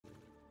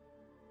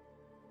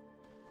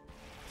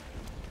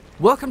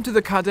Welcome to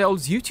the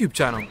Cardel's YouTube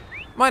channel.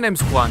 My name's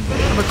Juan.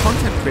 I'm a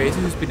content creator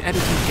who's been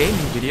editing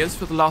gaming videos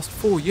for the last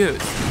 4 years.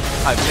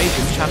 I've made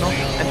this channel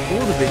and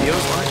all the videos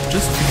on it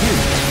just for you.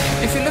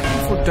 If you're looking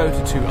for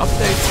Dota 2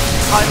 updates,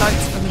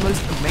 highlights and the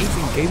most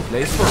amazing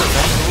gameplays for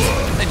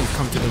professionals, then you've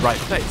come to the right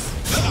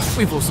place.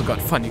 We've also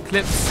got funny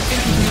clips,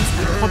 interviews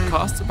and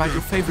podcasts about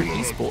your favourite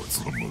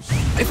esports.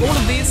 If all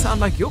of these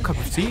sound like your cup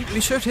of tea,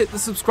 be sure to hit the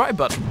subscribe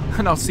button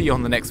and I'll see you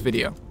on the next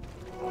video.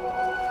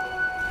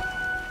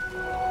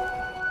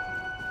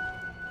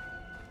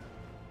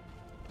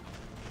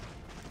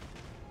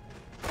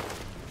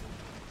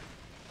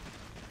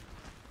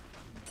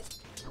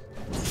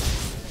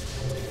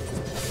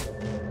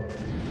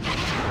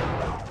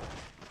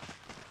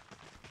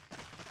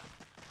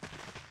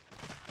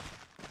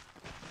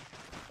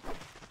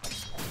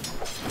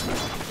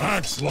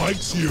 Axe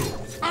likes you.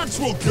 Axe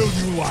will kill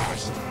you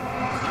last.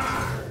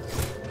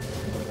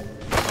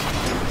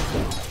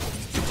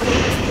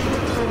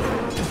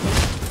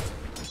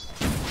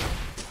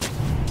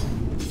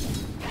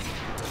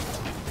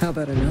 How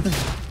about another?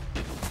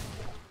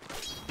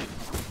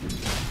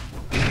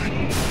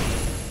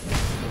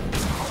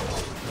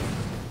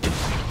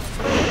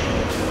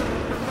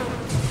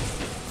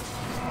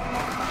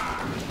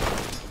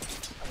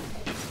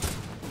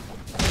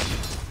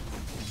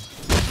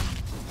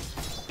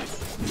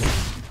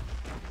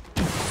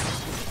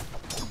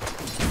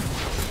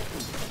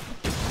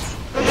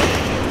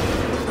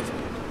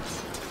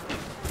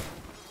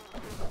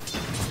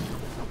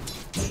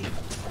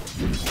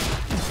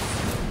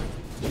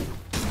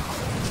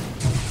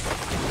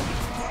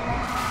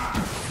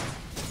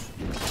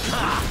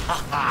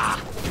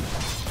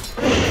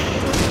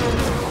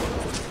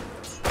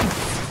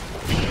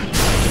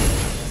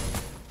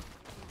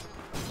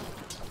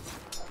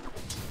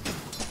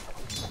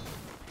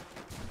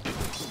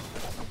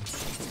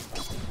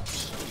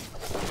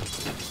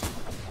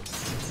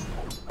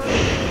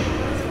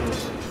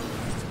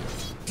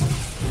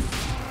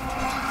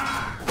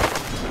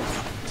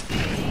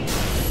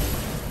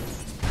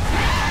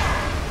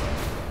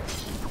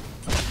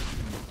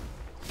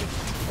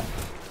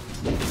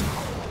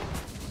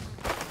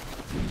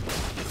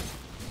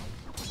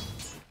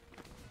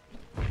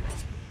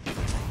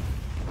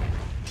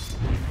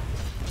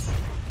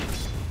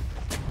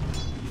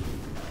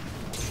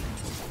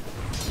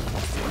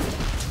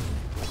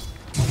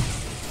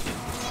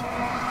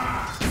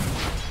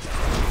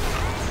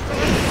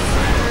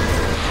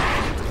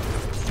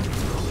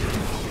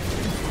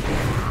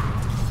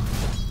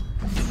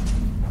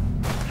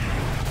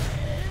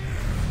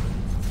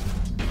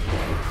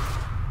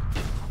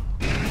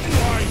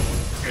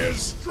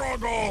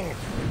 Struggle!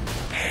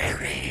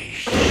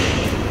 Perish!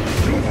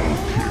 Double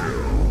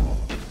kill!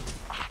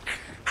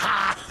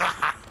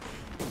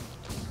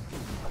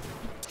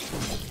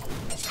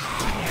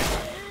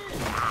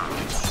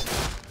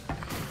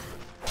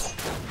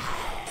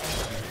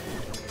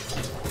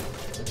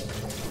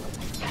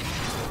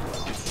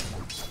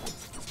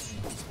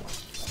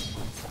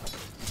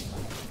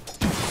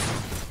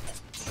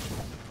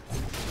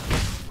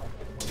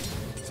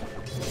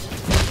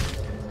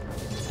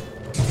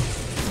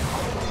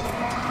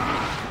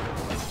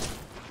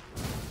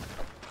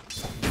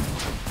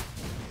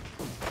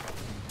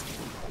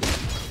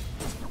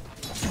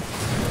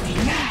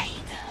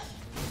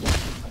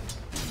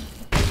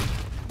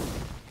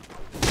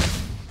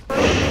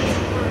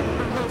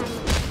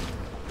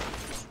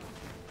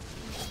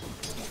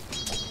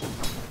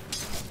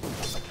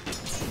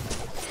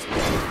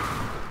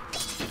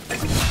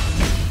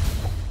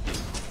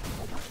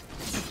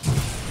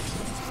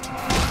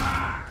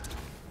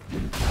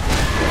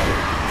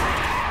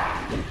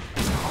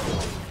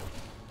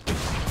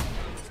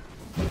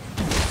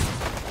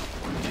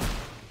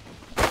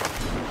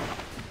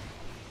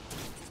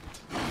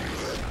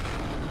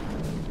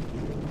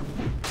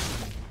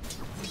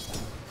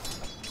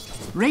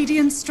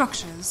 Radiant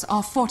structures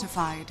are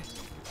fortified.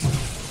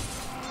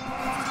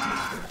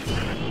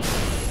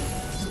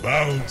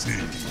 Bounty!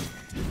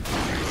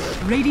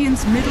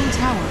 Radiant's middle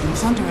tower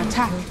is under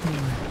attack.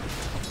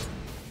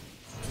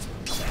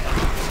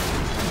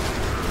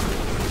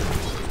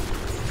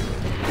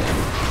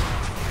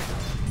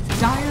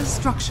 Dire's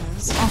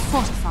structures are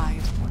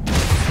fortified.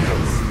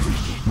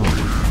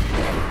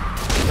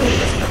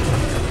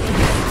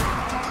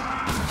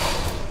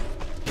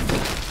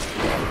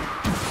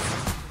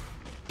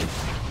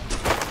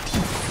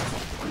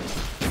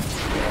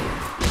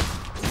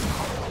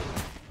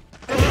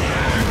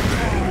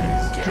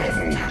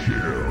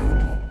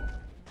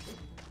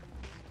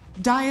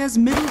 Dire's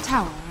middle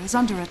tower is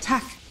under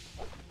attack.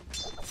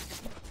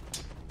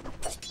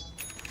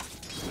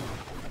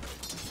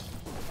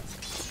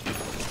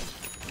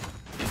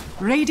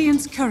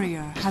 Radiant's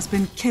courier has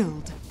been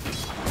killed.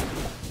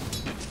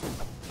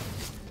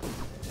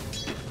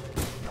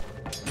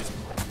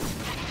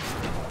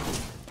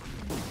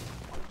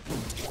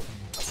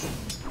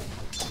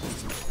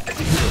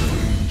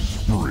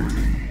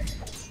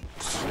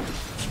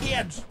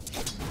 Kids!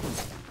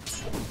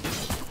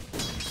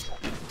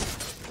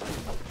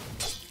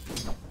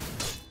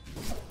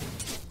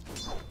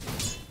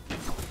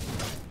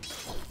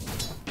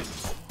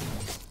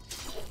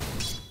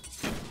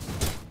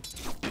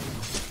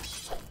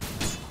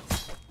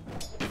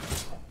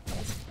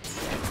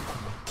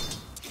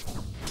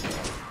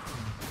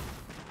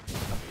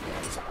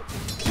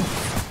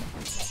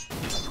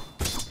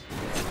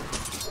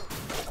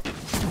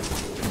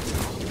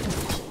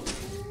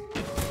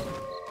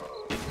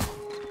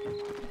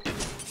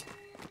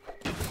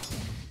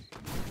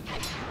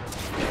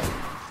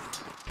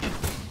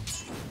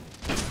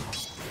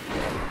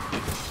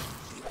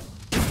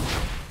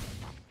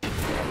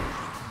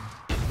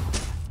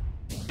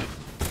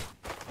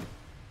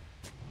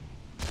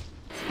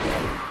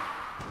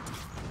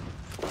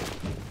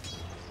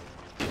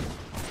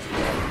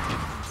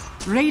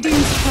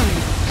 Radiant's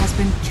courier has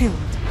been killed.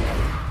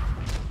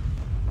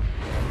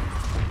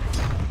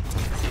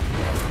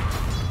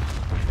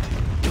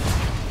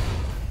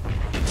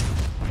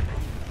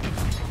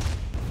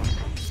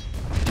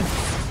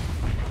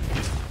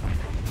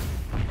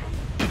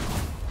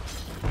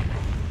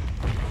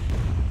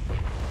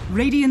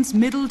 Radiant's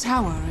middle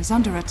tower is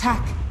under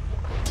attack.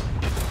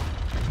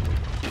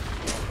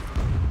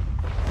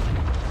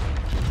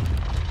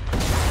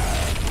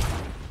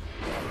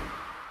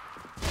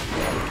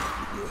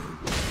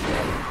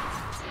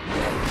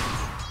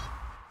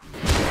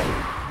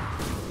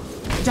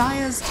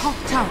 Dire's top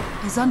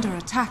tower is under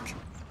attack.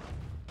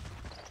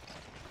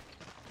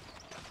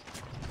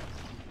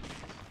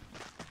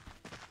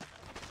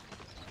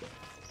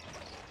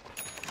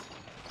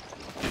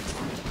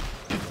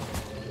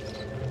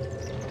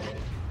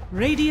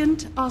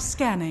 Radiant are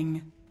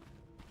scanning.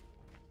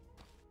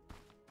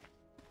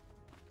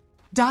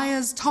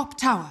 Dire's top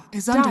tower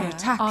is under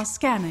attack. Are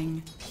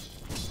scanning.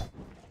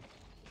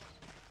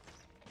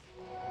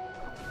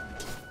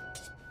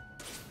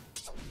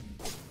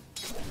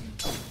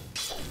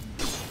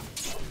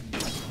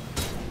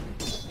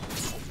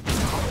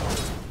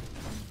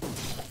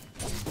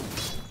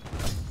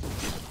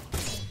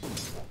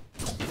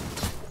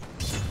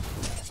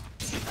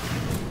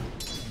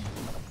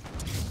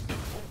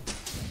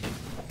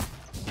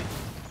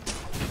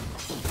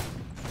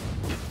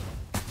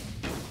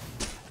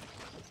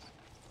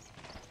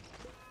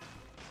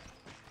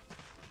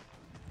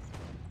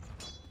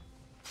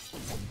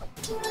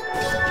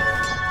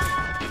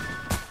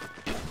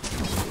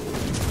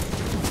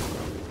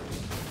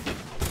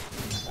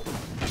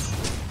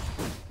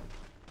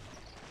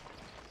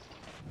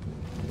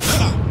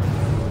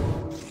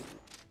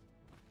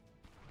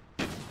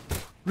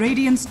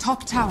 Radiant's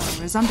top tower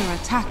is under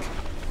attack.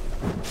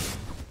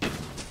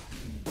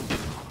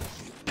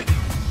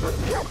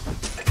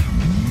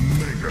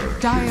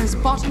 Dire's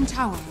bottom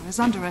tower is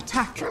under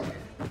attack.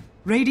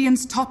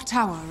 Radiant's top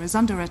tower is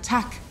under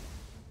attack.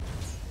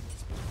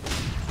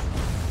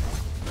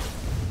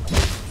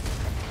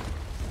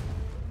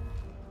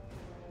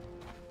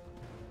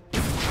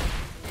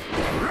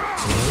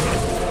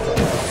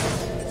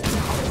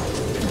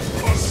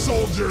 A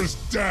soldier's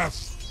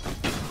death!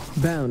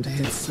 Bound to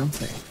hit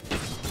something.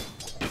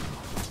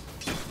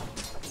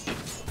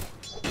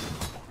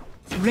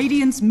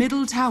 Radiant's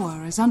middle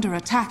tower is under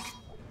attack.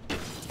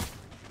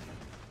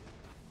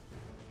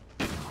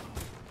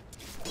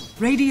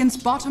 Radiant's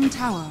bottom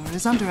tower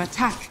is under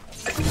attack.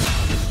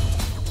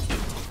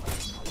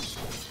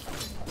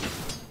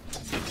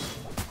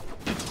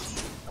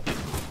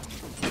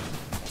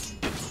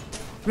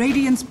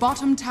 Radiant's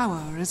bottom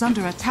tower is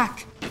under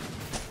attack.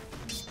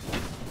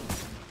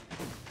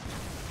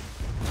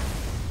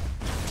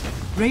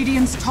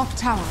 Radiant's top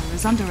tower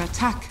is under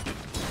attack.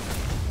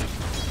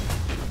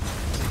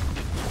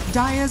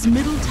 Dire's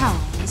middle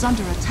tower is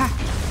under attack.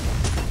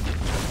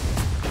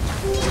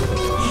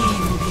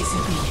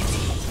 Invisibility.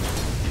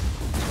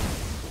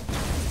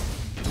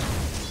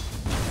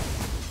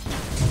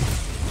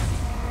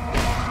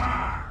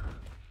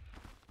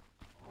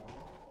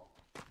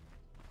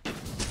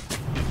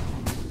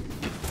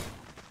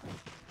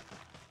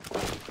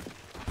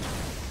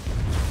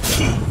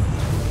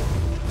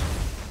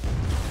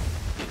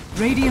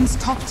 Radiant's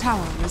top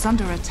tower is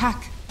under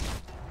attack.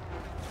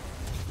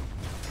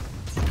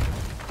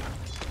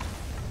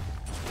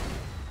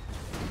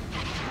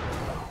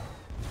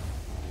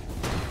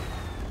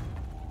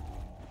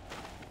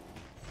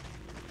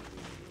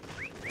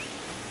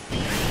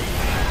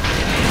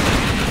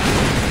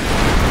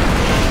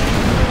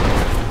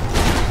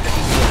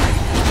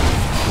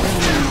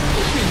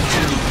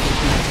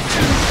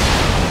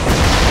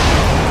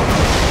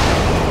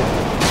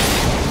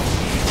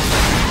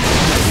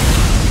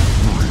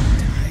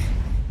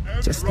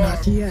 Just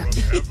not yet.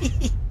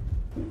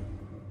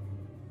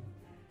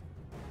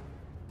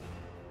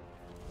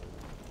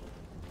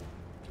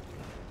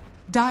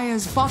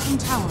 Dire's bottom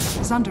tower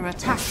is under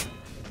attack.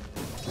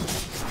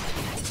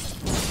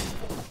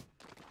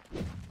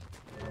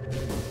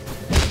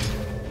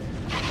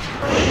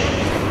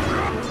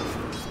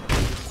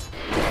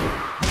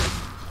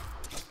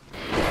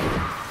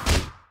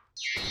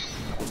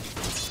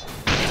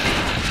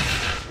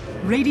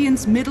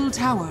 Radiant's middle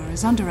tower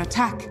is under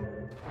attack.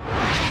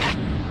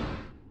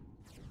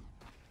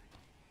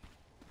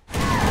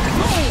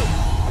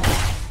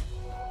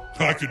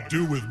 I could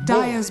do with more.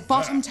 Dire's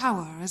bottom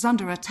tower is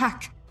under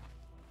attack.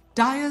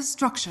 Dire's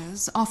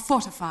structures are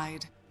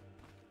fortified.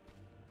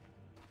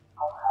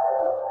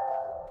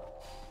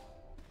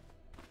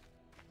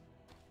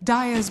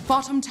 Dire's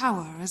bottom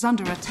tower is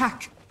under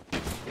attack.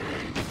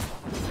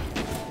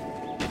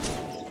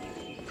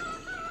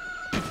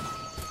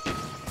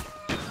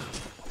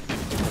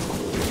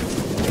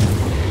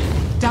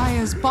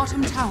 Dire's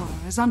bottom tower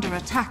is under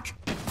attack.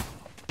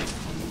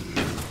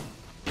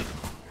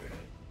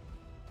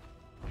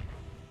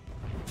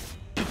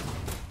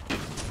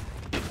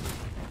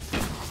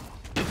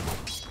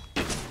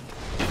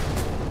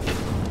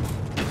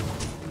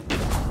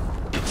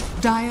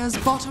 Dire's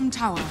bottom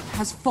tower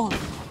has fallen.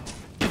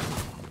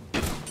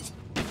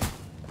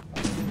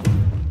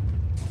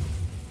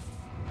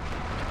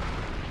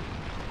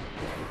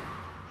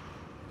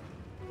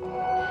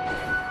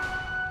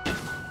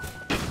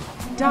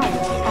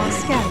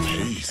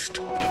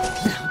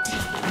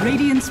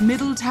 Radiant's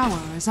middle tower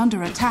is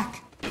under attack.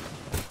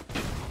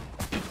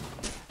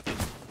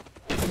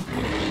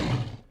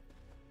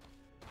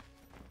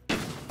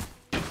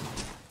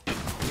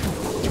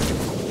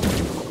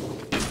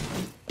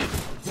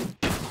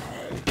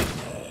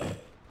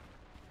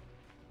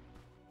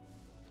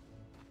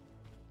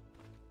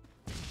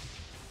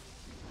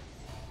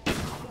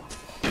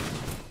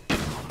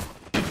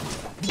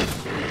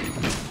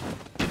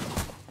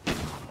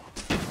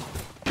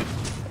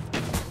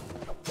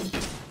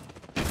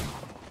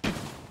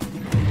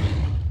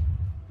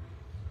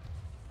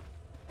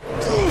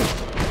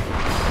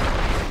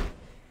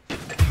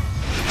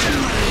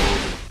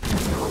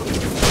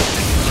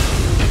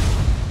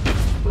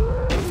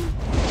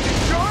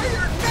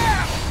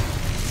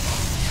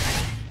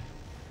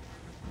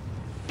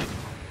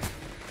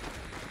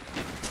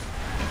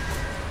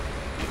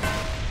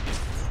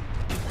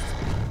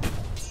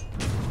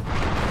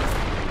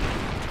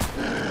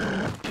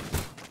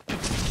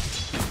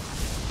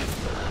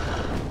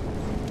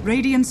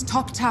 Radiant's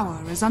top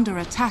tower is under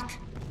attack.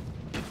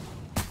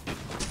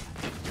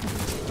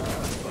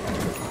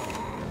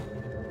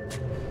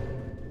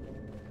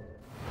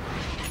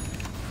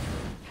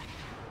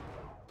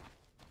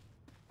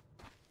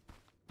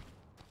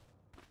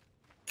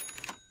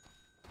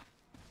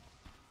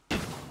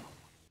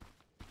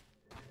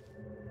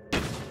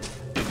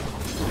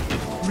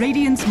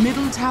 Radiant's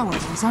middle tower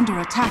is under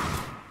attack.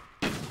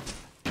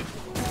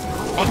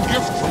 A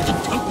gift from the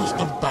tempest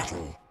of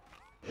battle.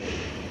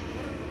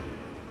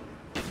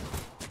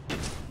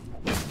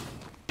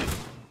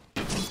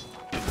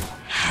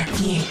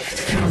 Gift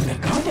from the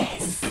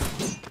goddess.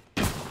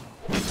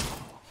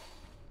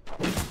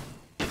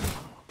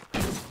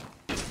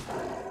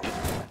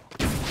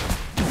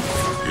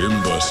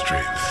 Ember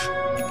strength,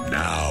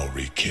 now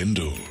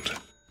rekindled.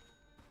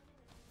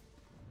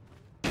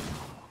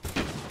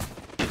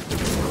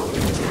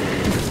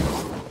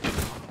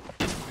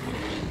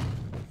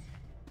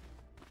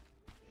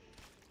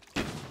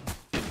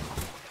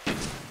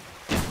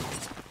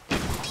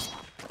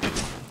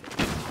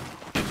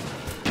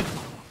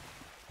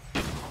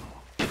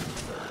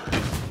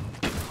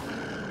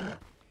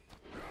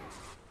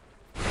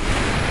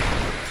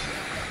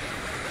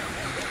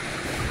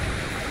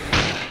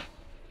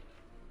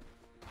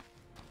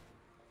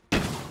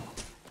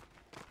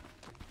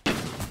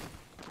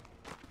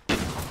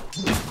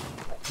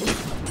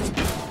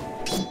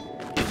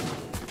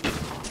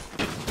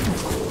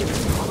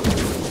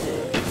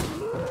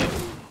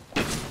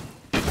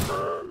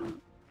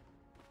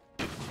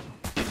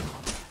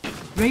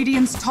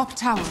 Radiant's top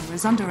tower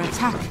is under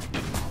attack.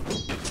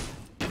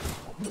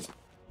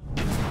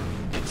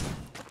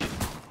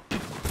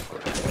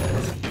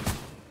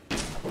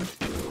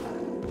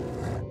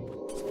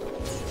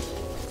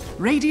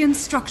 Radiant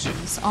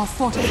structures are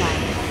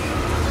fortified.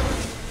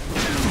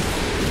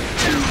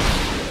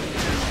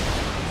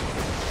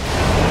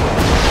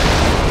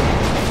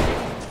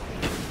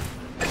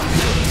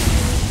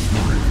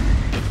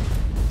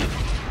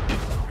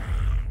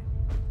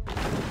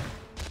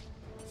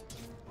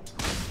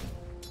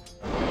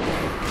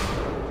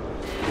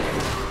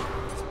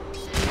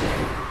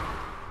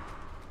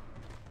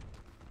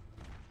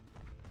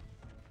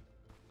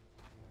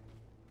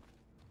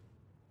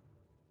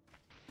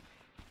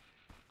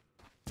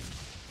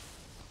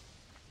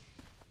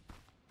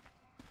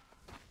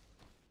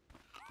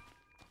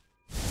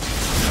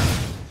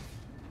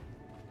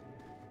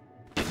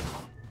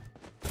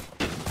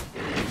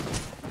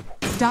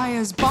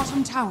 Dire's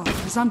bottom tower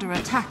is under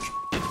attack.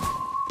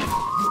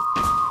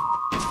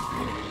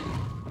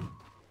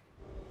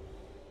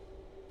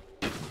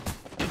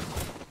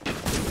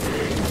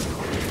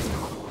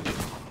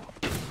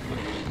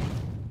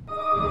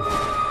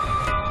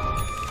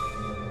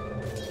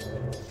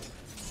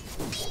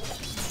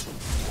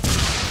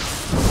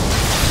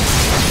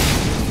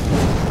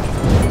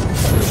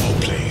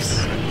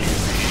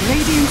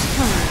 Radiant's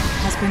turret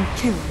has been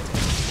killed.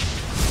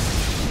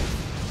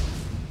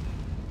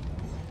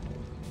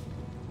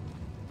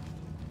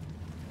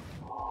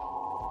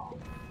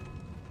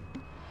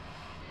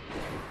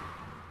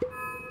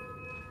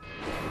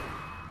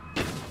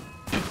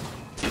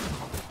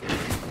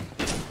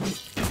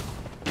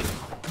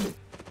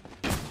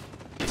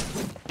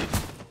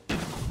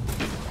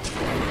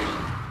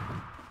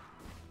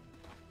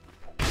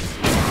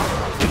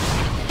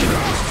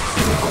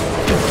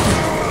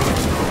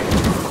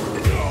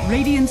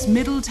 Radiant's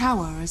middle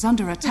tower is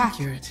under attack.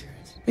 Accurate.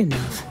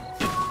 Enough.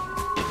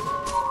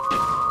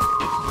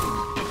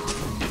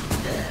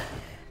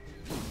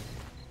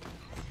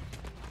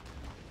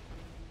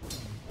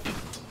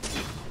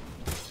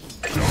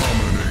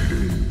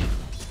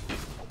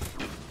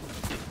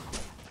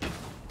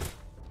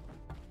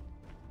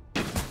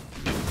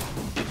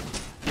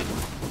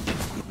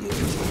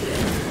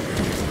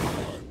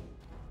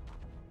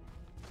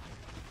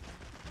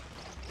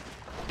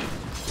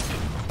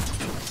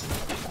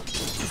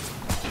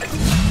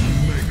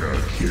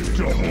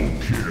 Double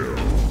kill.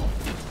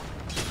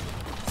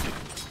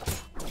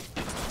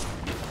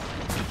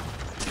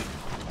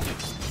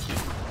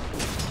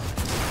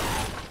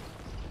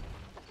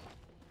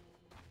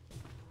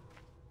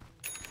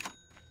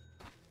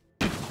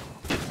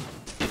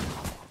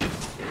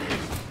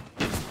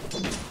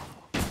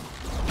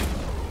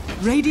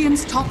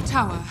 Radiant's top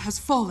tower has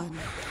fallen.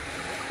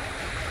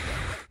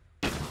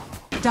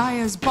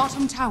 Dire's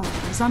bottom tower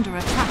is under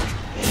attack.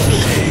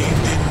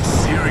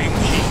 Searing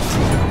heat.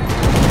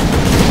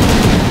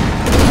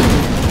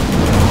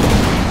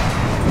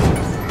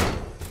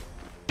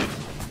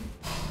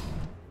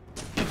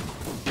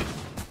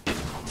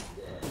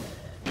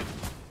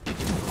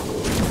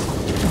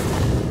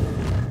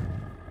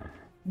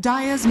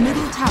 Dire's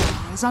middle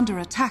tower is under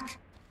attack.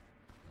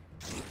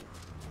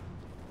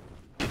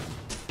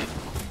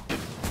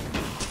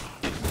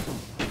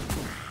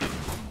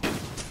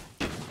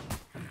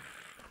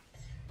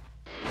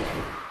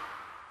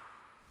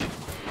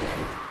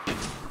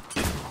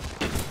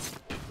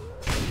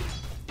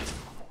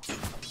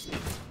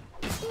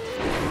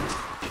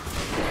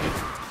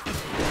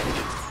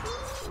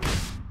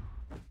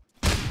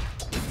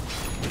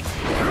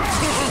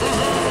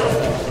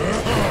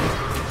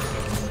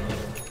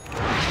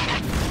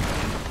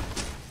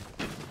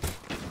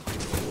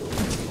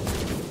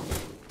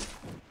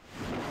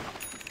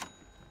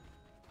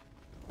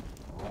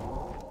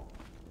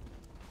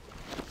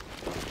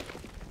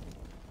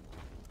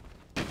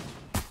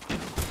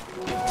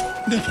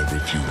 Never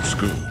refuse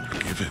gold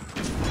given.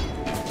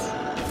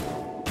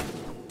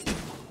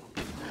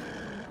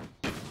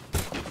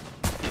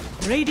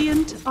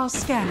 Radiant are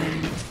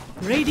scanning.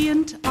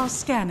 Radiant are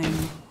scanning.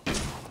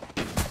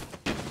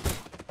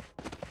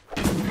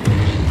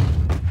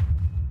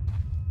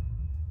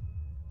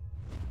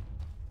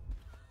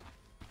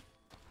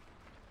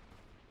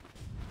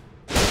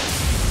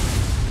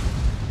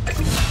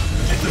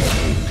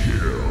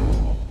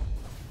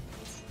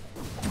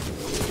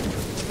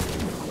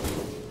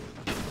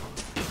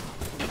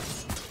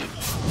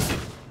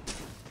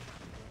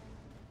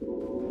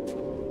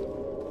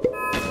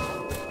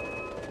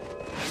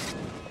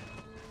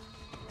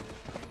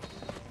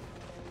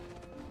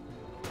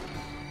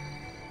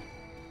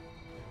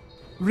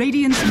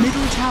 Radiant's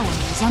middle tower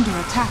is under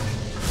attack.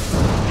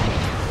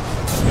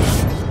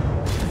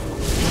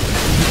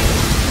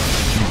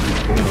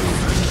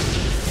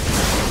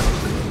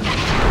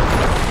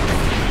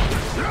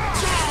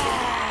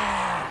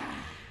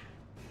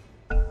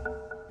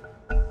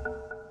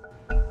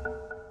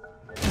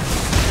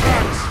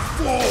 Axe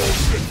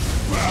falls in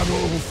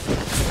battle.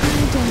 I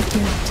don't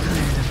get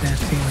tired of that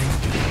feeling.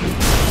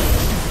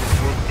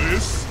 For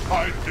this, I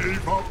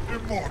gave up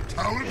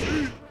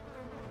immortality?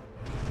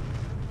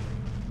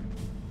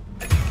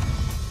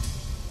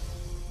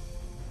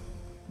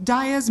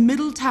 Dire's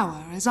middle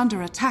tower is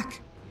under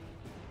attack.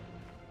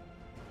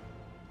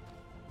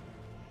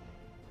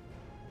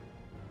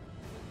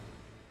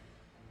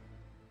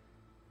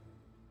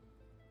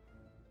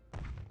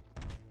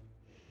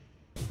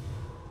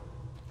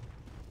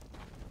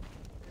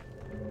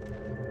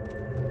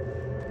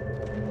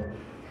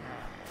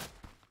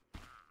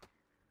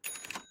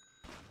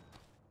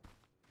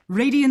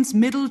 Radiant's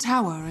middle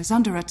tower is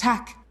under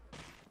attack.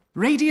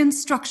 Radiant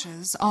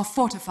structures are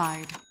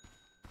fortified.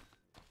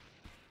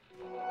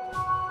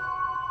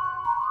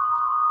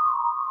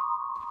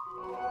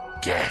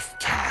 Death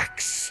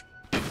tax.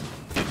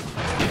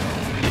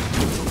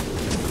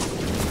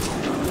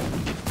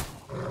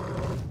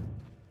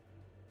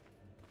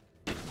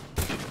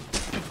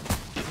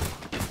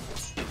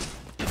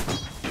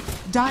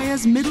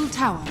 Dire's middle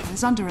tower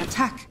is under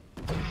attack.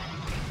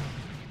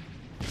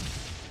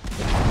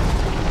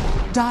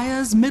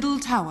 Dire's middle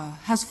tower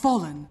has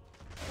fallen.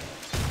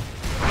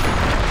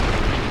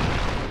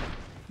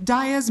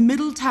 Dire's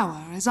middle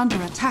tower is under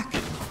attack.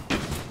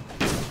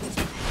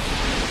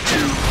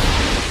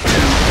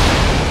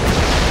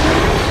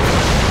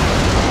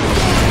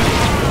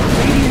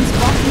 Radiant's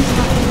bottom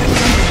tower is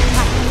under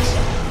attack.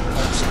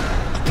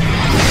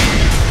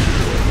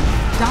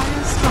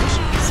 Dire's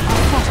structures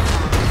are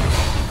fortified.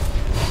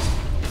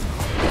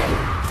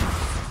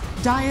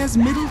 Dire's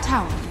middle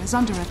tower is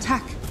under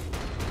attack.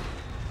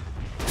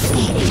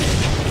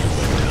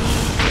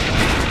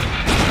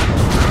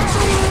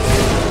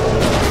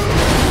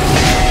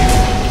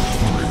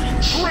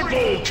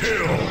 Triple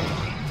kill!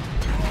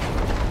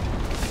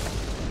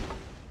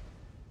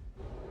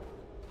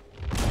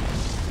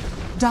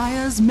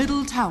 Dire's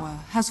middle tower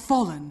has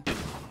fallen.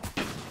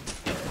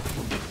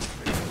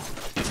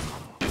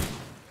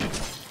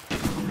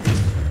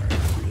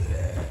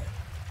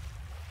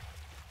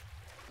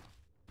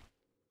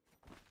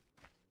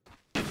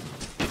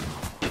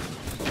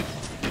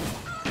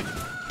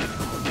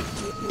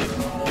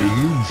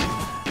 Illusion.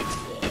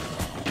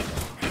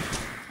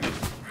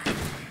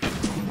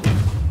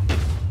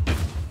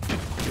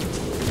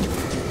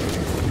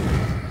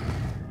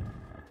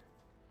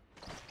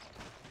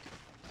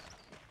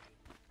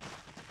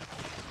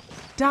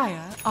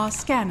 Dire are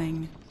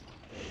scanning.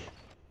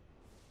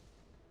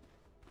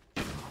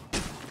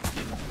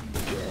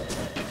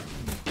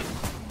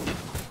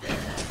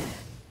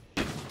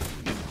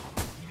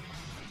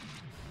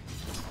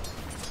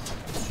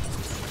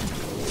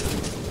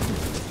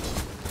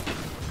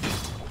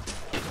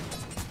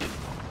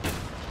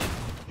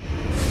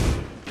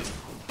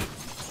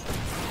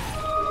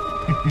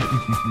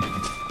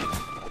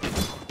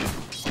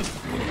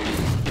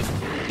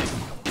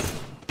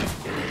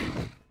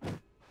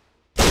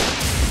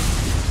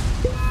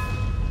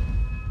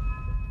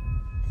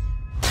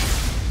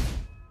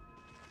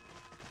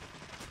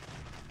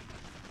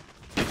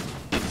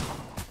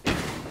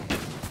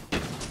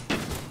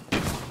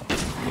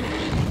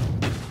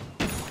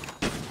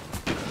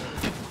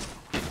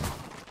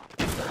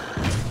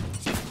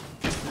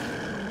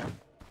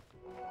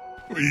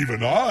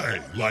 Even I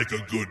like a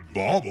good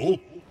bauble.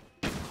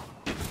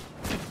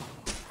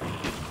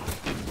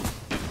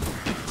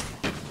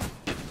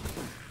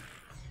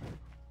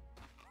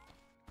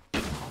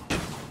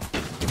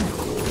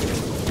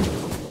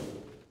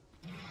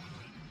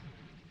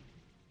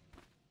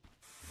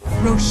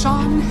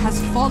 Roshan has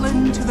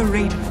fallen to the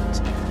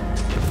Radiant.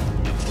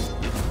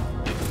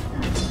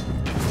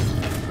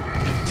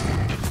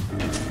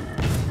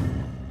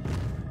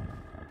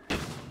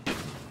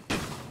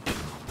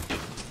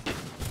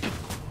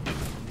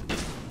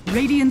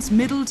 Radiant's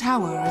middle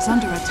tower is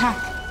under attack.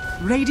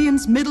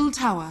 Radiant's middle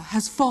tower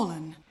has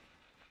fallen.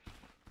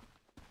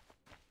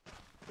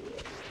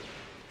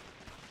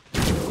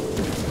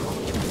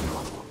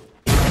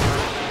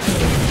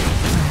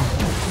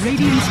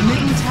 Radiant's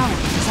middle tower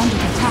is under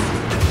attack.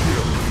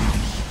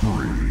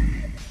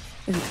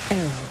 An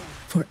arrow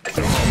for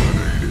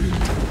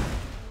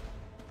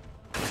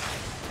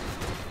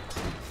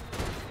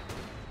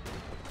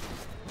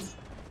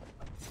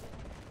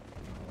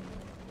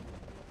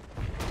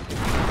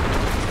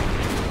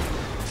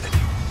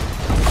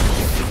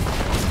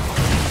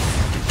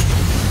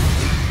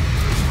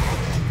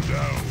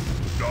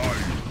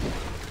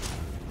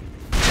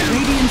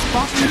Radiant's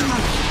bottom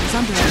tower is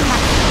under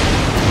attack.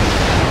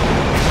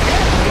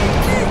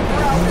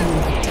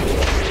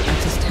 I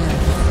just have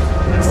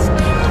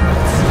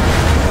standards.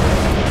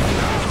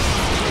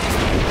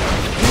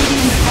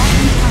 Radiant's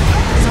bottom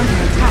tower is under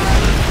attack.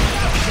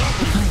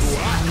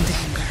 Ice-bound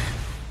anger.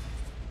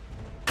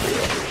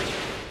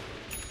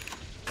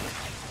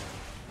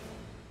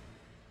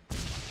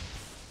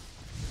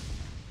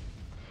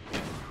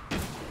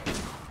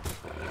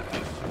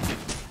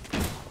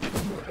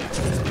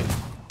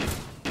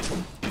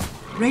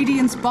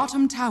 Radiant's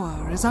bottom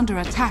tower is under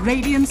attack.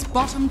 Radiant's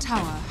bottom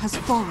tower has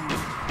fallen.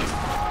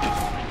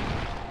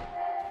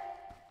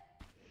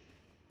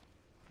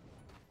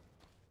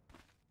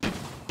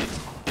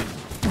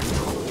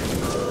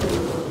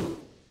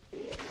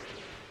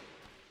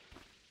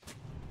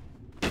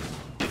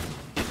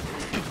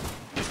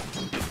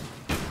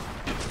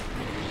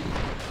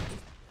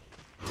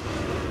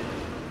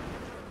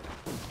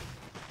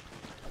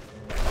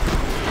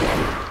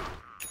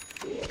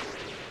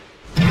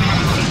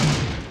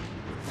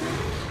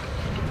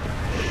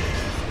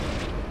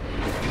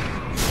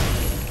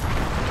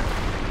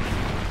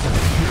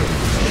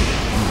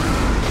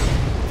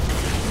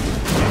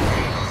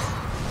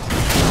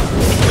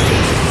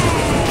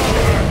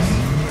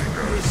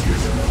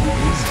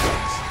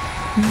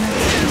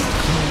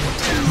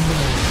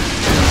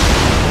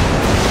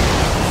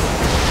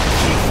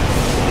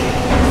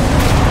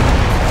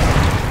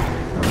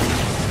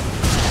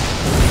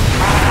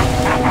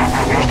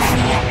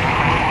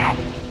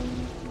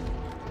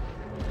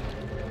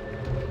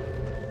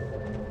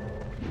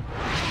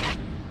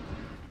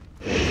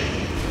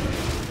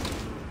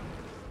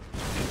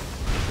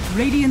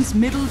 Radiant's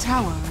middle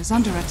tower is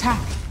under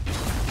attack.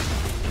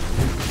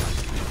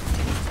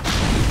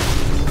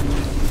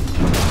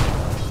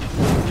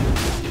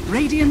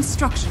 Radiant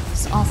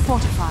structures are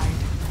fortified.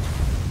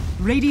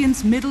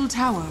 Radiant's middle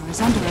tower is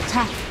under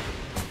attack.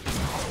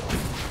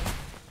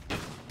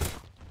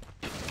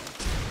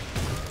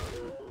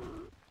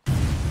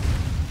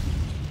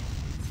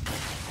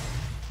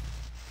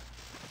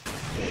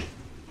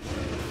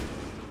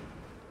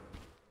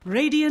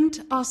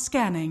 Radiant are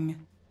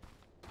scanning.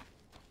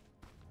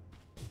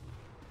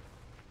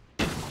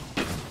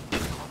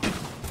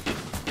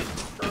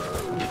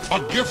 A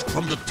gift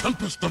from the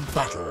Tempest of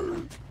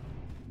Battle.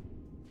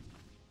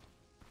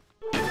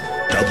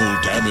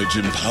 Double damage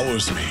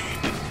empowers me.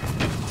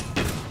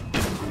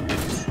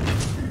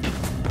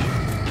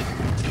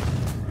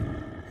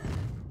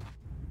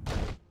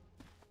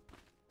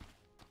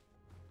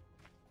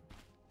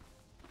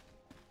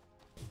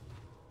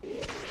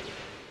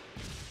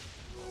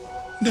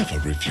 Never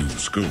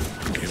refuse gold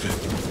given.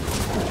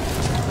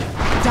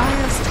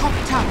 Dire's top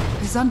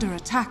tower is under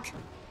attack.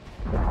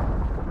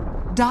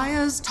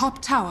 Dire's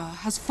top tower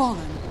has fallen.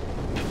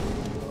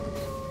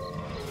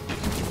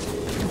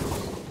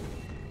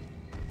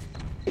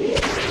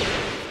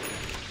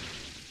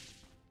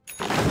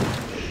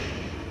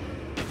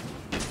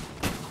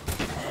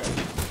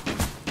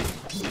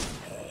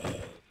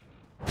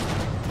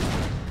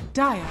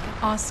 Dire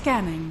are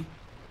scanning.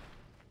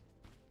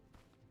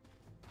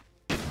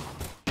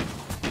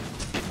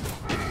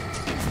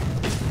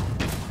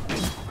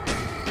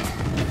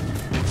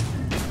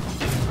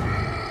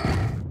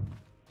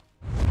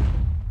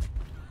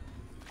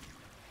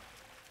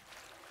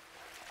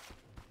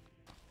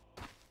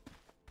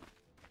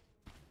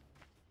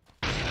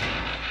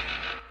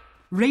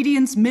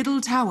 Radiant's middle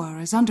tower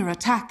is under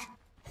attack.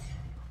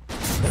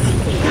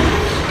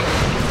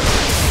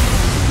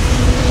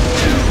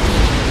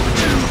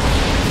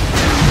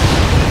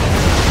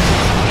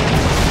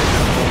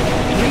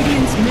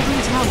 Radiant's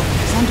middle tower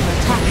is under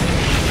attack.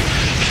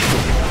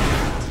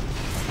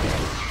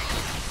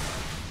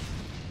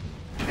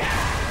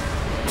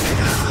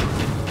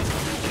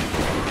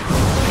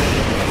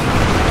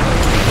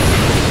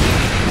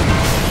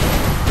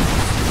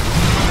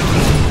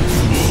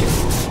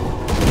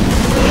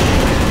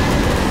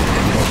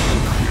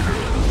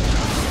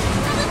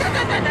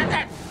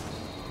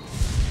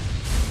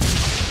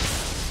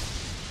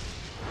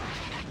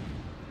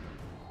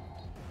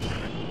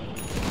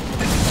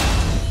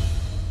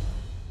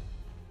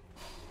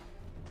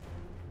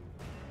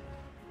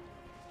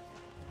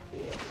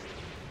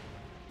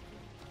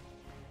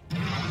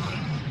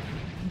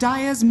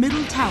 Dire's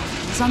middle tower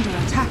is under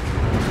attack.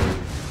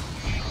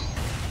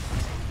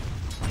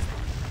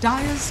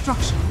 Dire's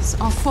structures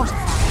are fortified.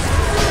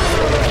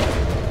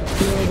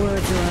 Your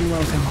words are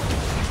unwelcome.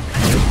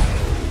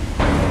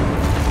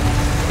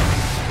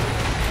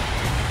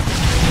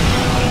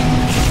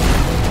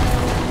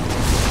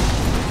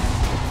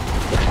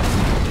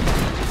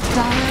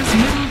 Dire's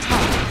middle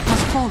tower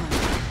has fallen.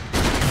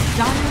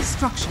 Dire's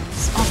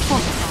structures are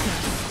fortified.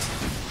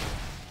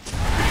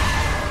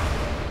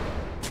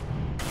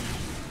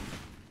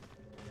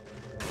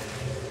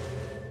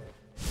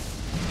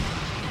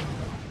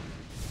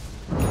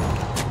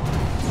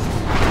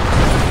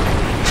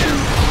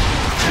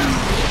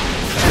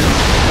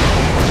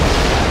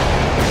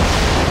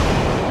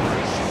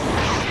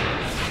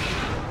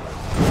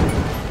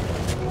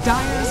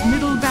 Dire's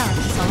middle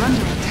barracks are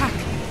under attack.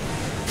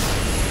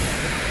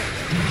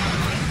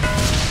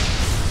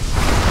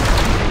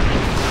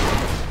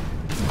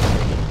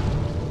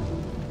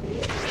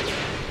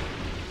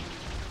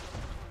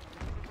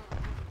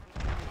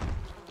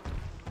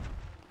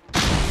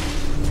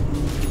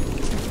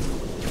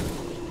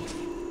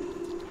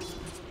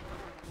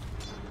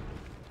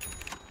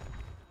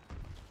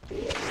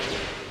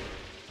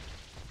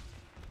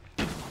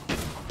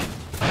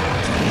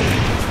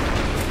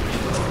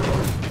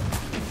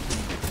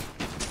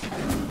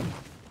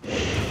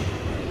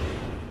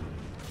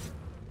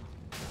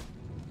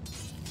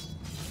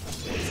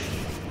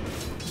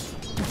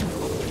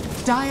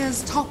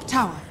 Dire's top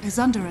tower is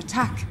under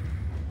attack.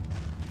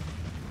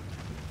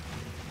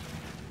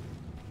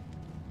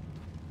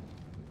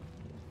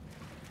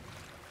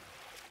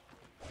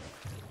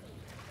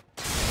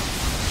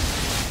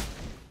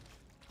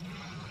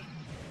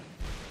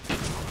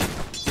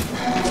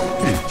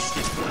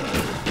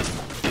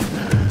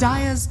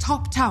 Dire's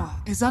top tower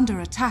is under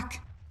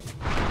attack.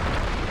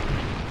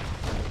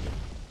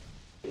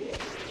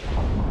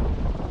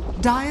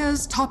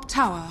 Dire's top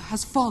tower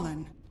has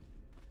fallen.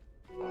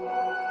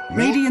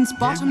 Radiant's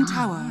bottom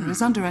tower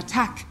is under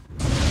attack.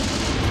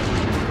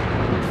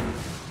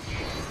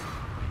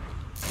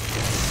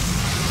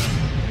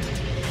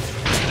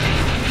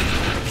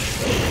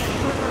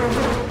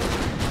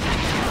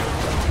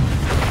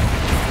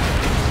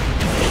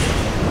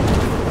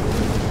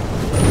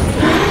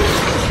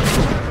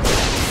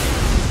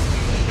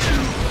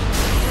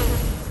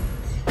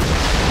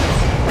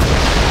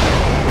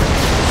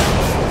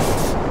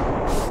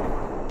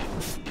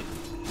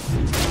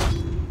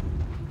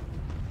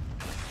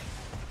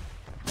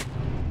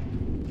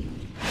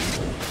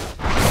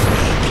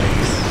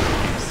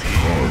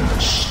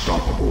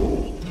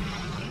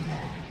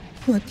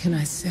 What can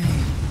I say?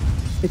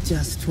 It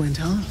just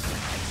went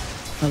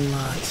off. A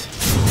lot.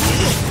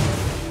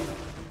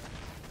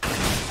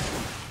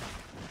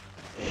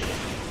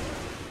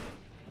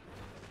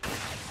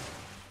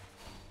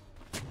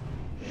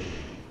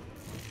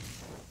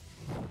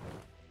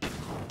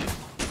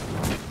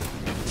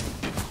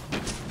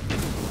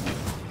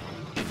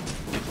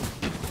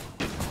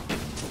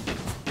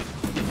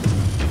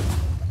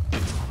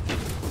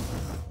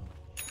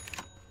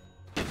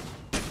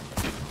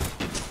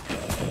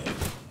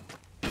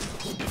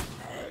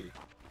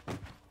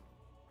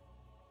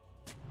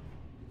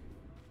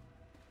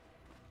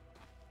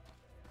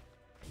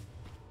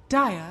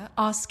 Dire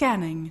are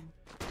scanning.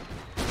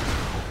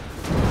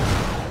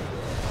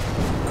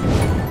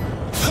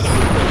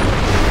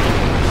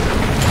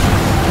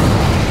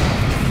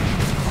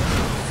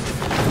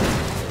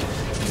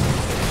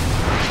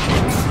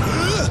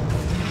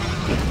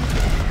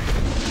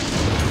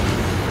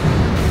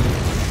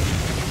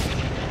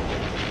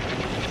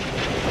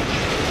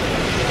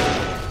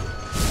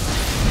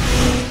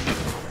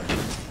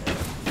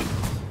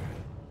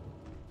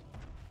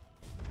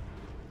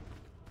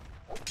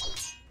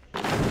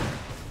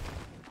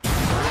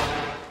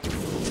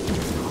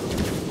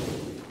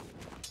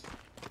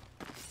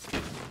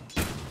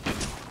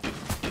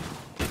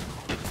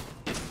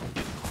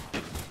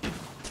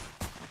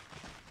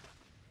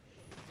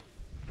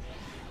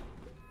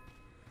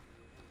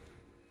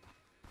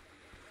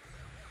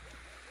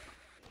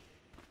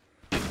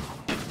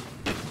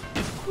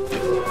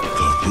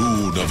 The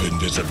rune of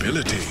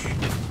invisibility.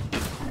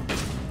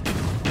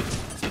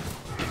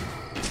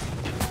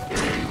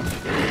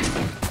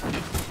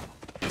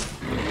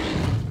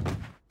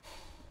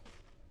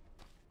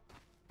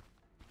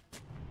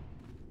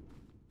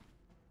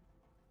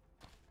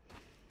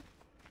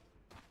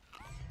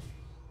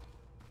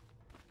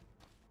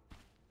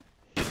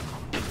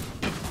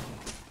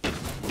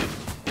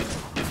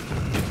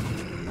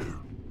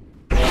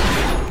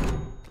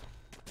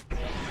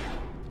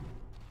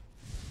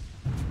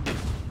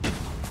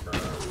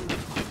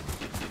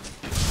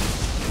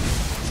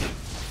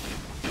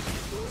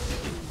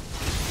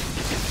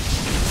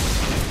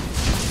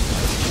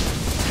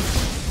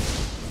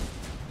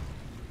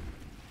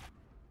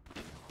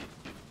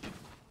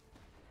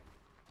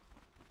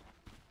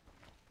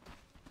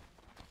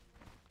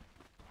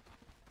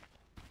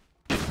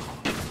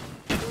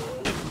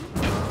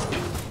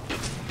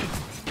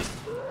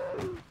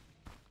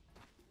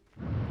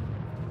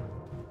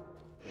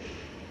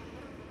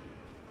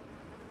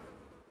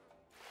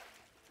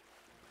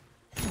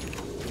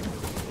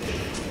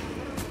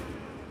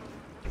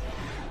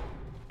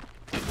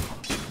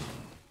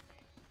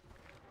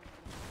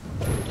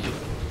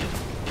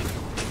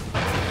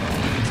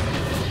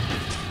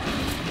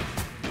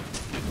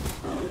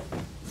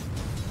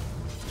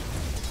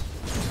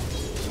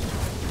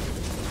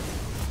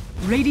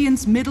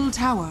 Radiant's middle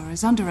tower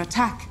is under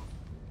attack.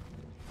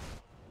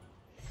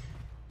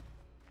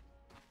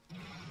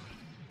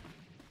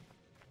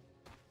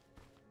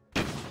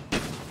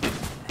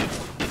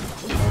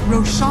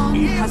 Roshan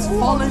has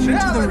fallen to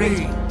the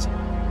Radiant.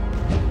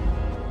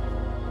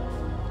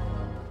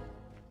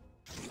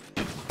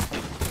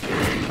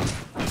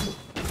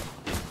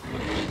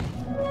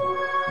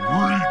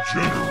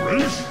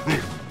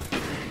 Regeneration!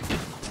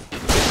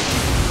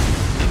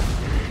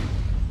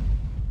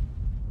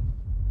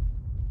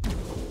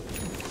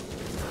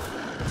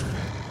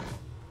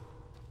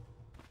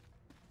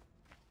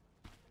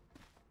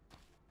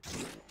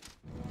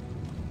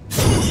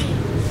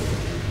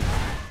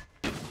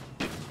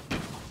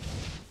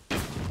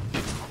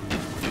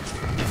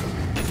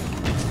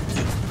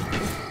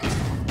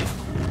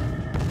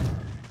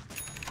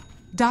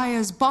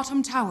 Dire's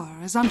bottom tower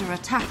is under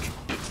attack.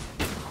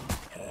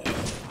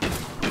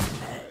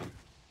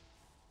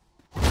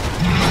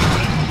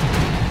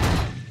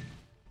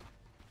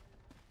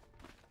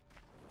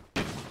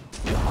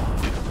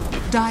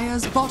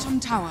 Dire's bottom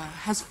tower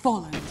has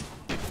fallen.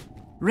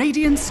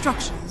 Radiant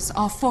structures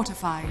are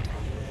fortified.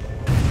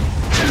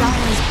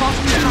 Dire's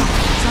bottom tower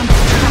is under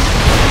attack.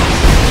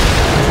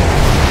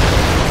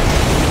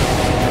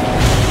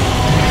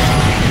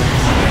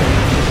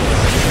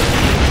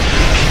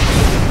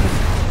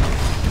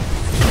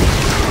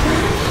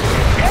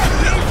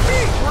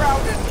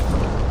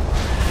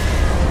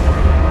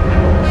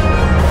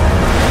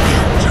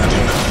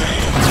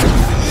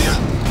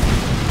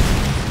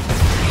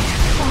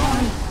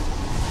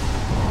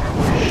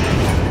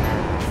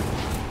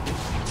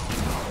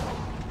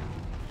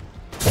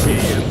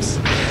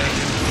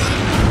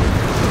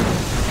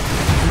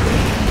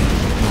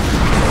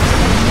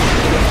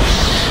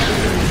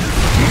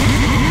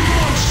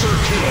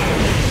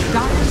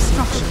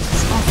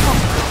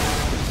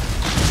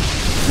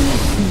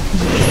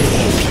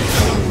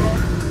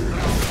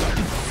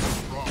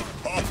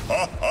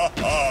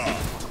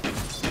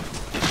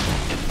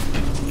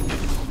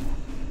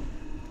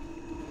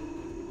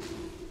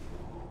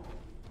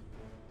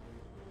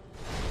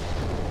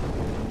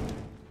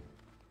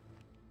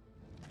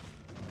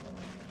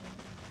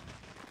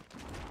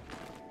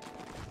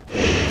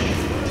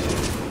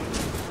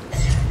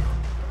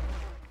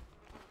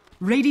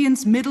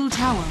 Radiant's middle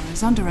tower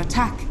is under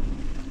attack.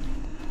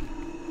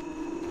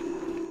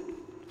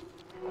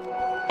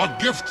 A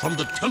gift from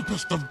the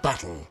tempest of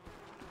battle.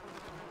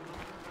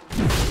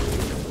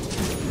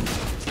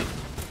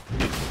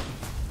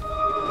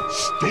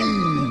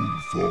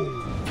 Stonefall.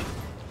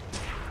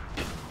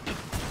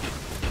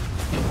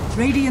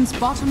 Radiant's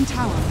bottom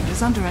tower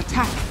is under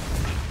attack.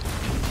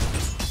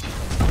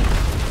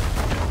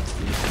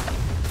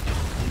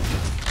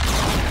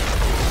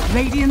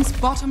 Radiant's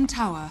bottom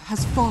tower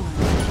has fallen.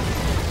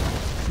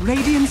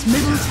 Radiant's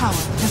middle tower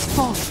has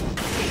fallen.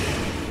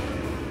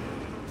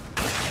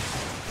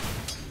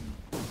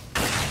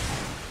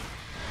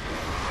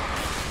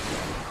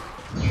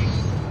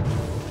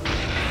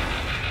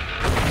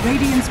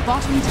 Radiant's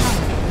bottom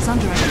tower is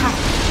under attack.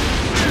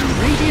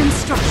 Radiant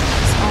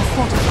structures are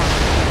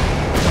fortified.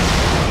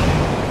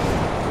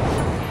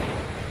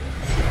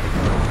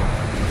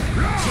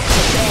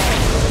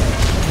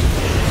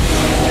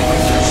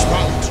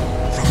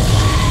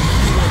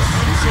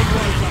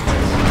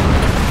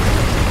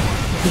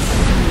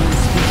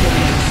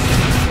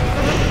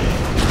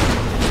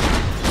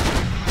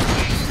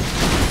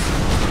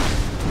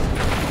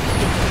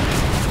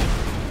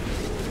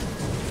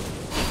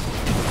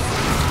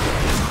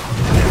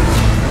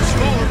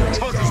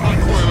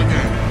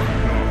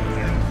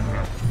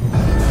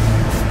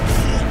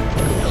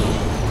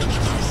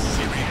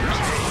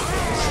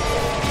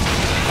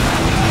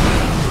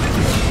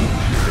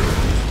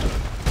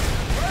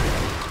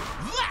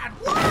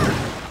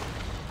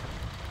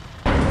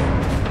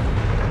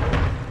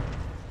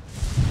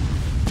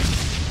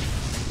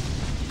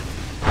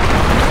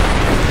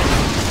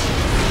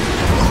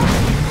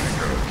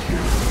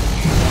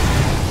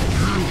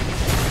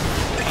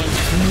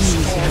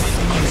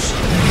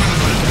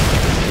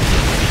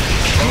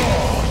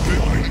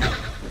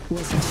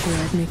 Wasn't sure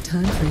I'd make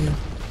time for you.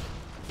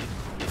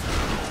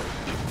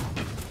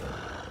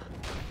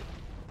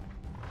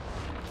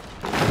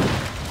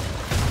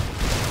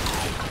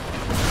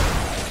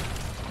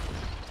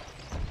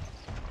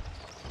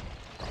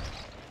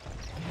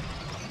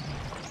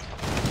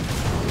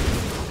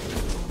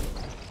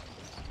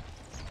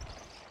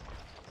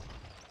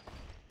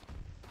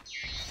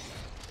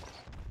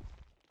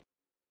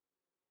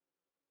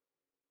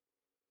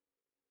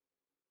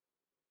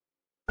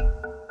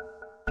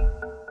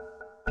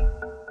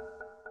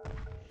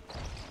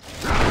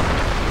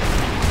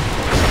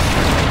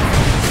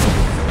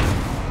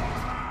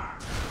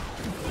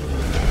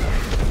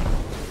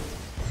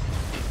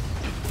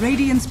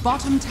 Radiant's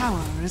bottom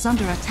tower is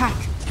under attack.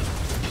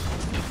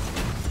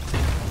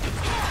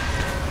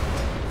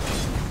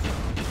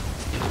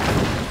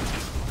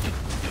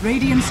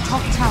 Radiant's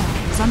top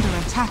tower is under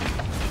attack.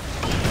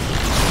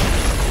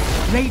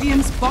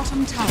 Radiant's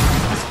bottom tower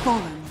has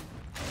fallen.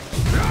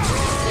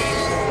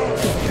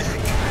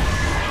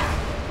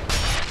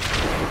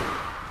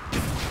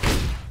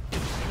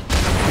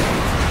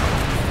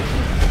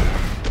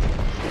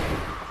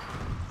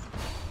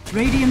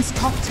 Radiant's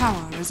top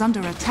tower is under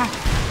attack.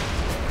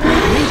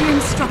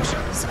 Radiant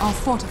structures are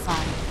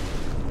fortified.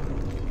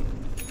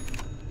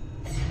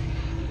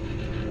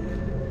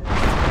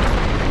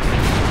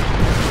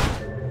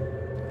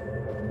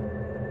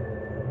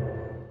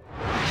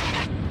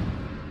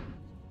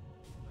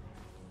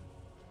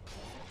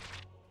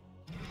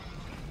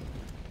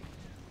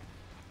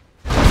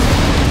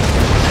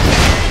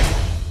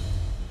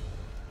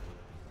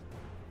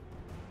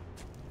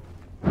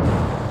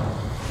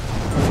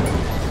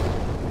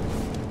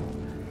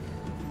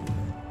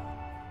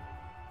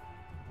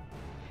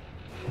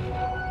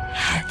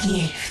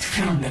 Gift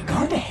from the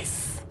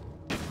goddess.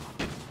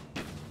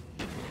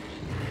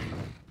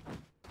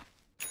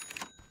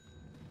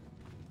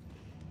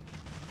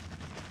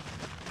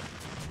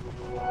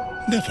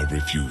 Never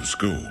refuse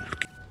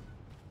gold.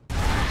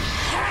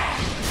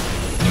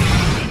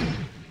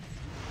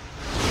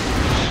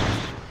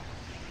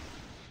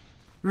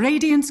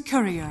 Radiant's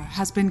courier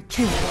has been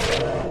killed.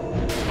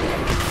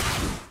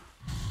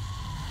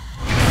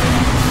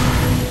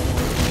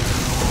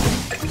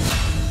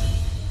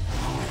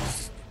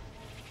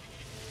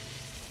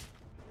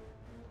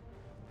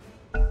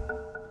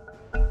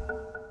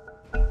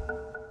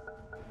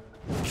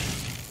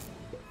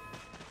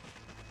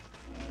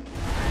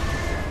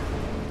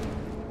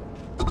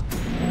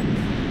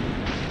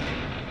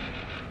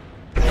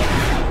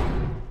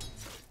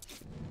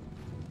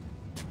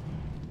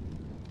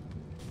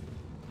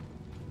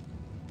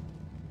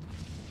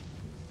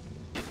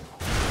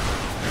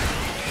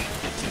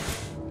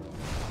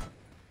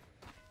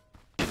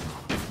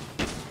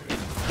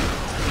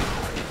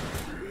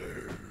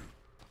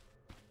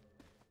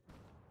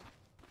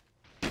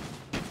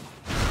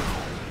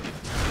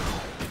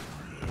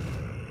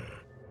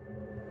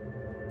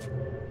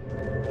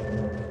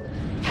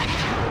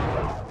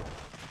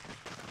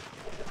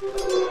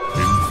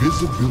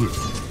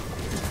 Invisibility.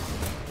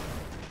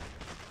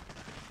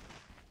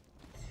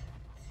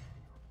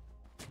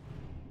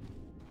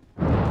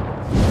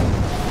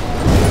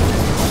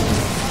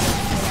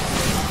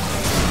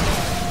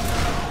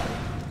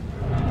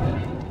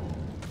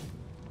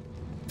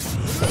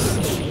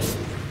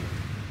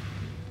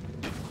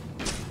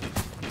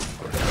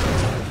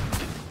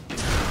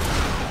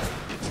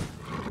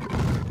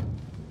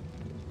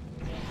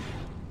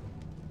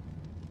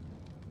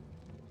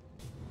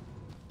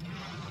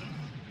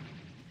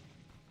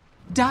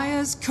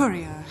 Dire's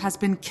courier has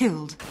been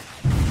killed.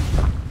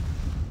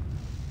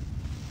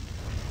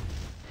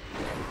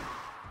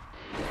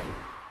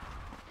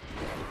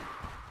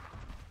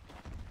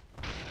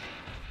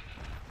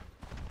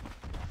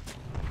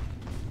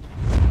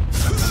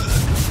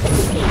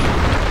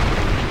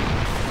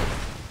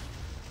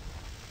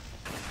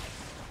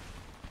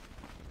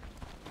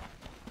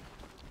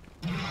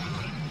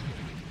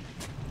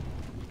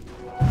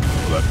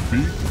 That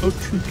be a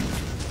tribute.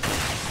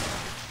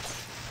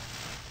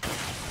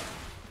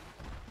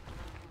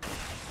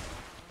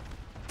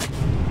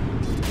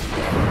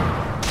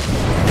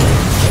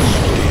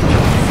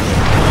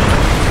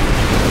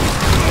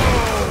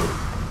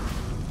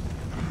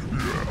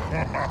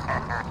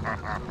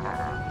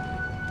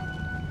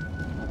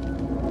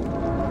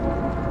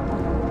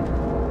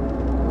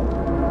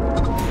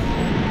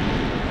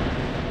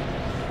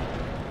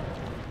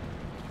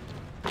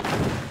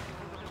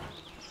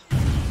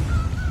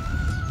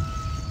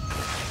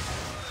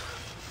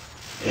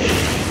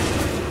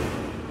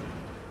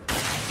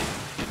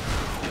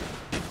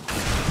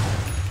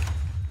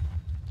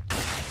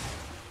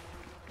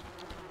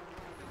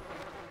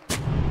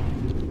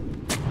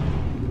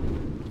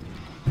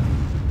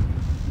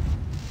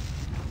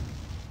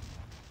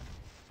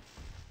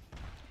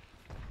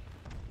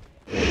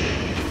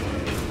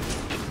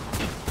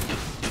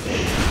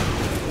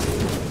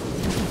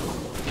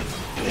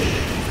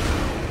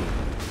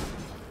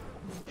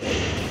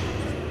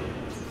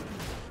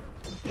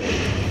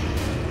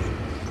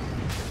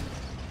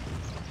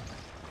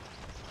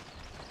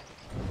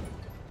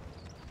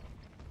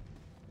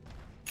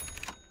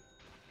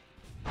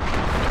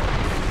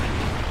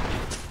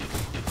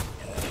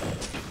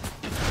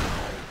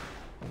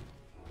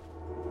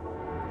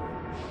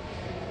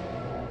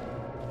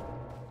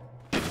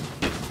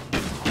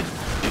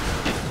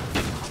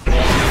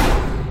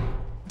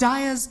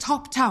 Dire's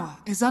top tower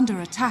is under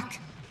attack.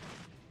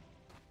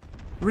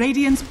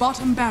 Radiant's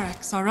bottom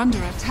barracks are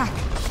under attack.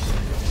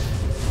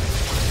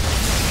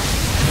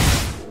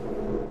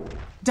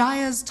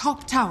 Dire's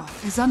top tower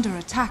is under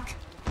attack.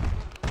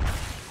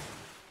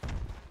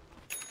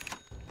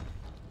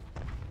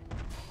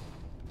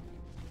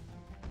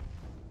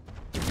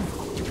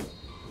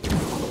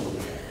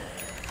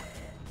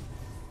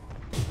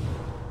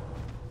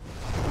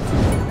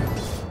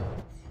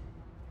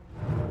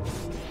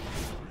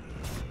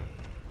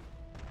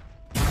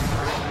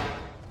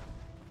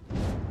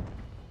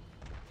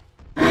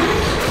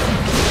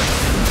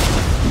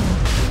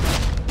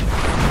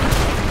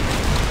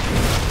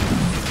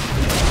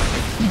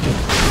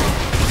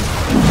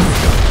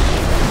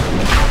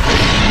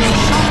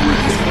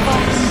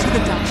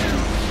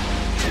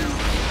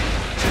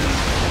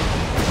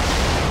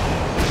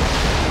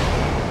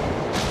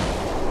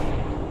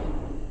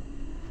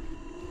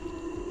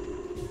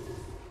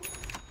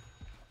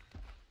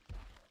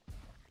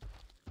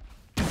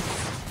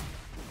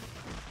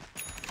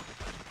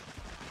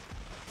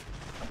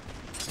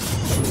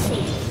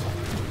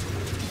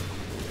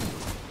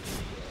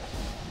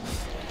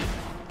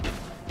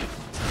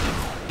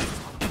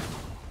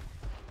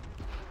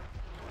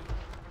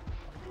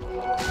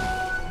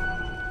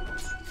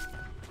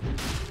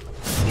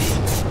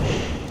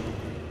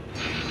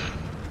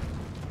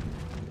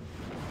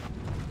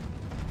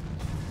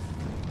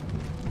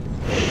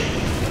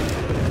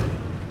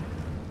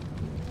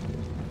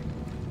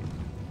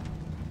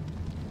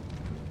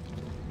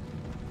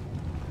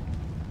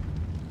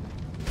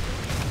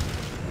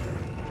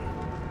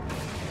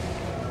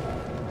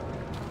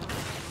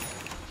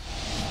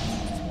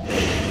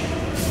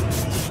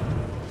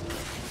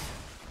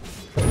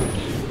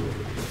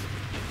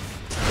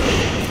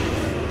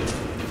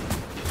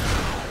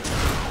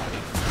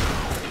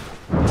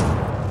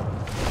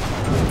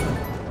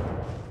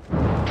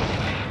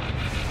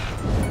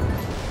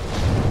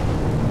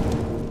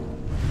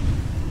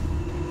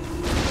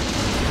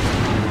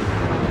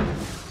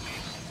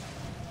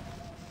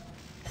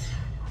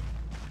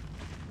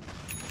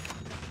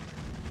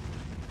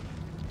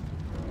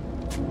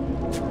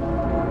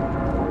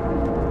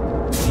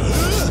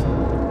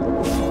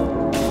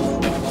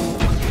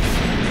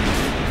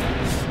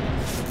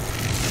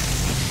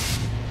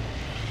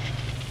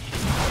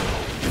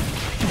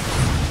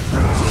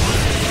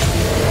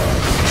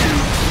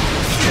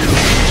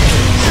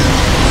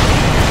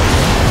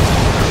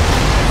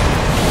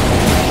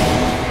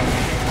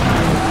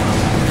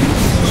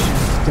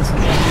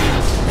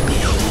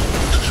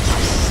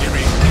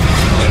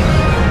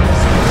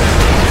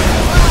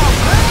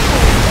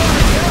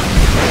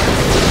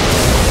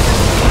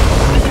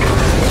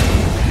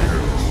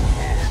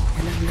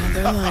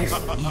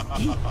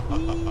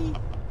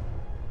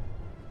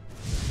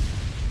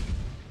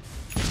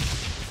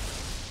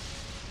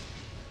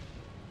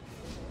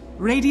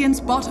 Radiant's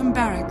bottom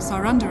barracks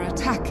are under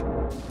attack.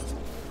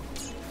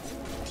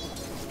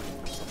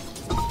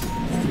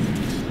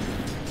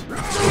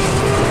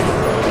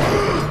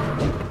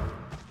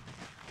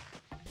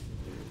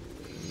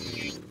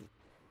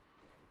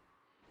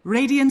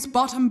 Radiant's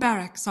bottom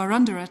barracks are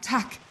under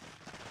attack.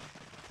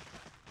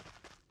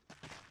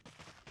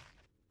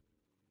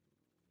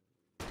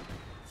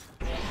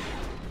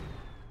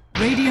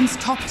 Radiant's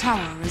top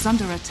tower is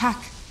under attack.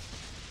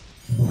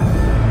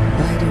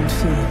 I don't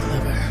feel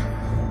clever.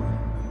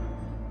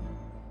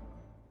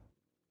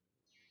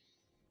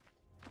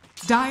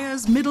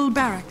 Dire's middle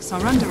barracks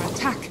are under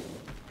attack.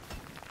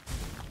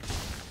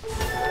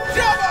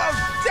 Double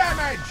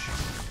damage!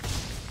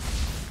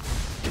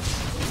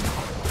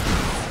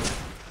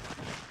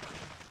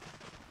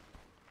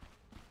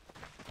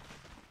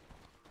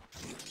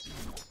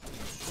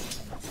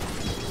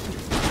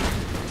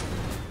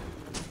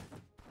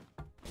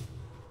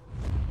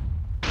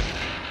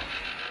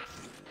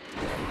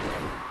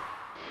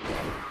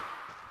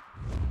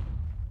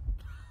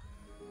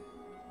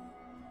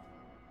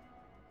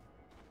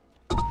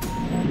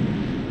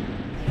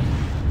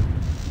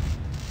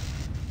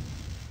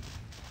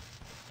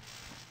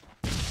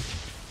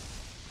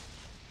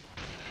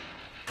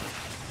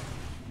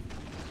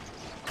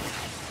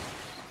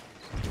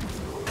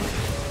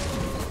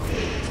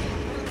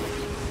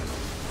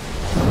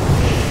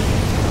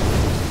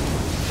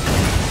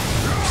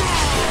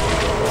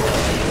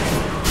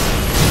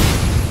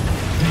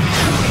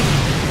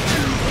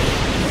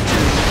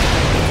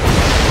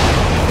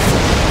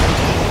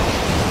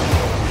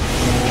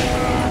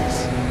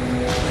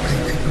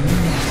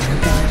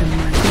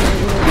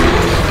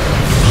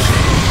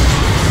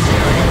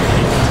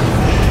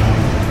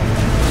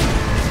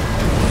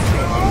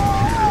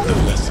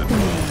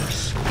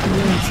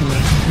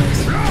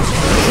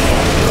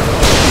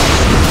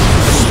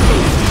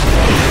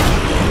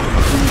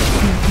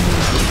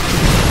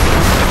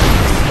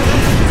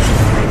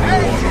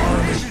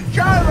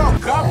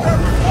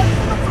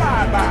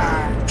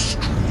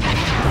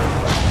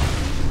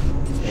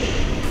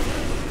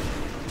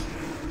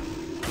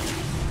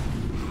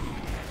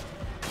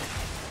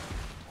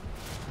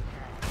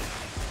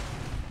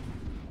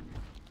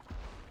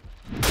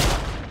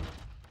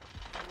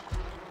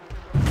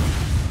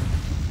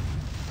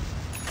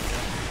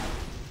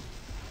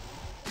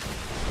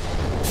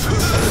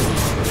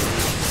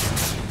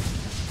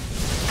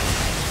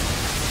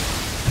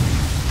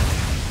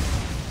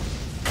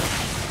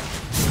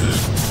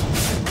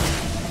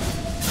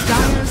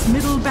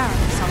 Middle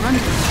barracks are under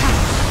attack.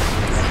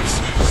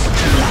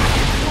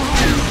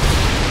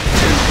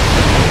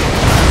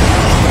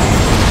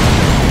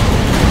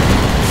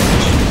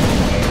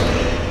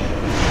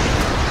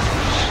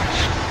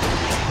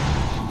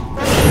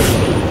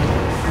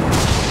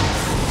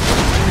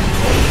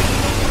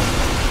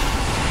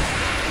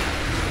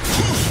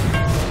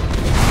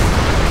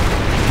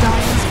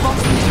 Dire's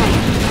bottom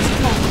tower has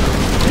fallen.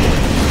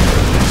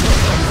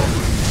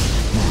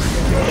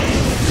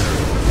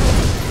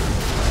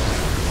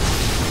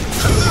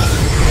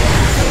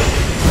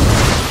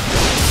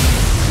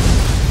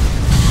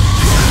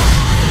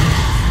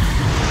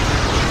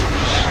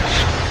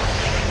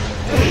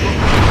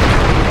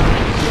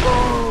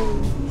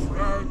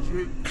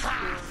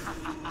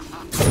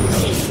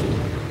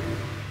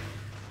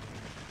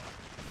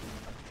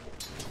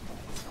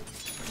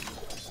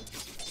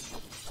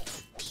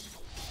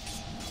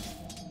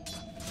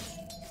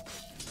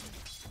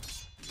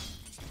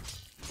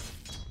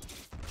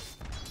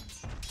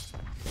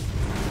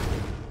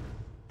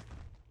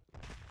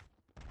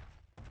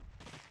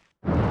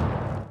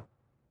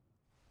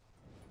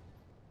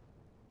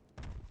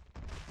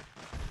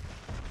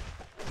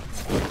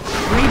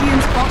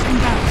 Radiant's bottom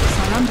barracks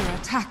are under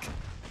attack.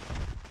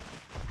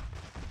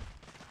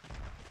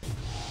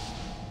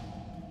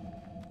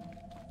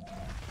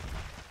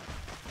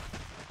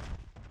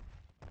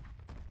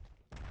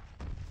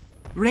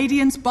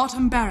 Radiant's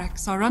bottom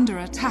barracks are under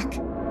attack.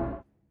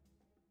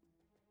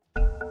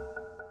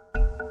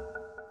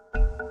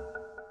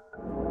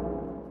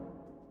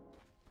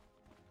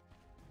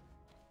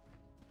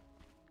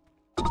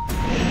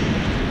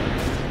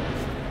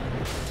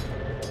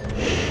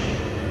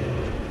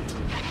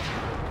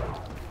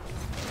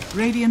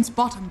 Radiant's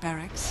bottom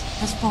barracks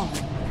has fallen.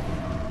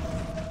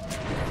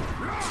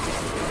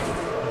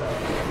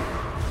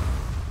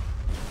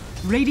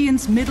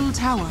 Radiant's middle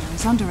tower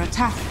is under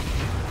attack.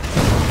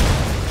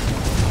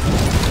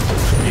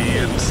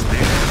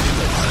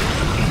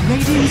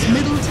 Radiant's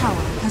middle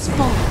tower has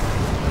fallen.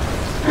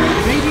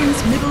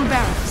 Radiant's middle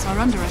barracks are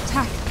under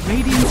attack.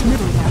 Radiant's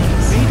middle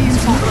barracks.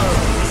 Radiant's middle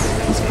barracks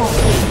has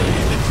fallen.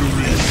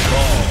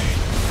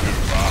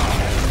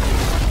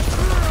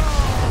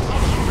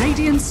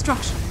 Radiant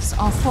structures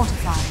are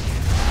fortified.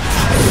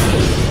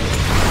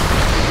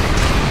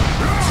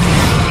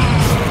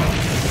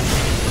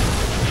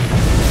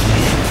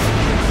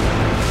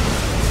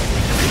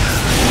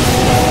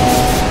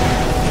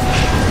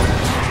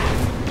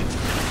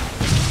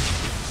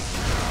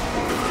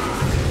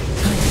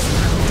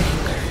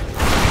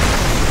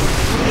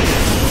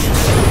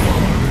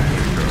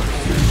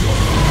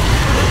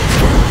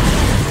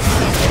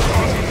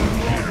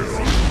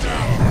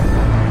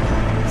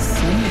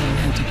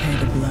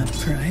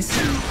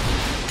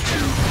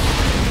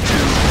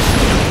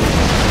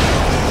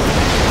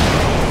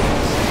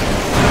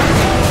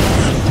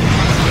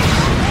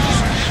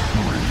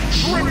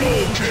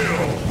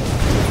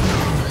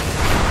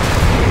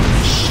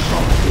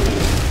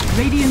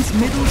 Radiant's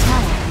middle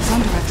tower is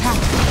under attack.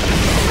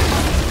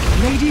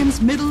 Radiant's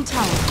middle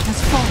tower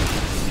has fallen.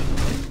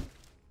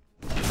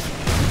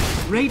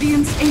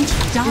 Radiant's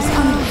ancient is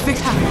under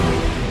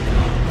attack.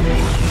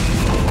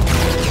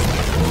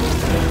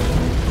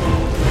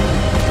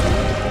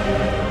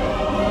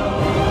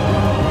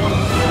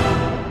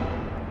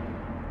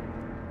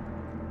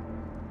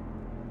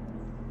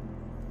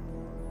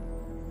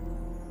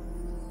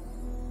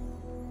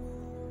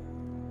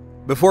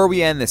 Before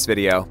we end this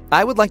video,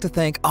 I would like to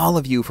thank all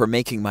of you for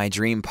making my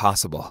dream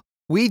possible.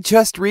 We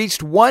just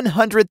reached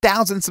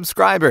 100,000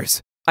 subscribers.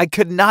 I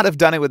could not have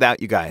done it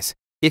without you guys.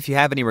 If you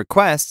have any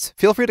requests,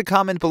 feel free to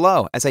comment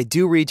below, as I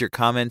do read your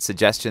comments,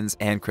 suggestions,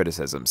 and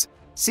criticisms.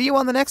 See you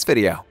on the next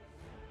video.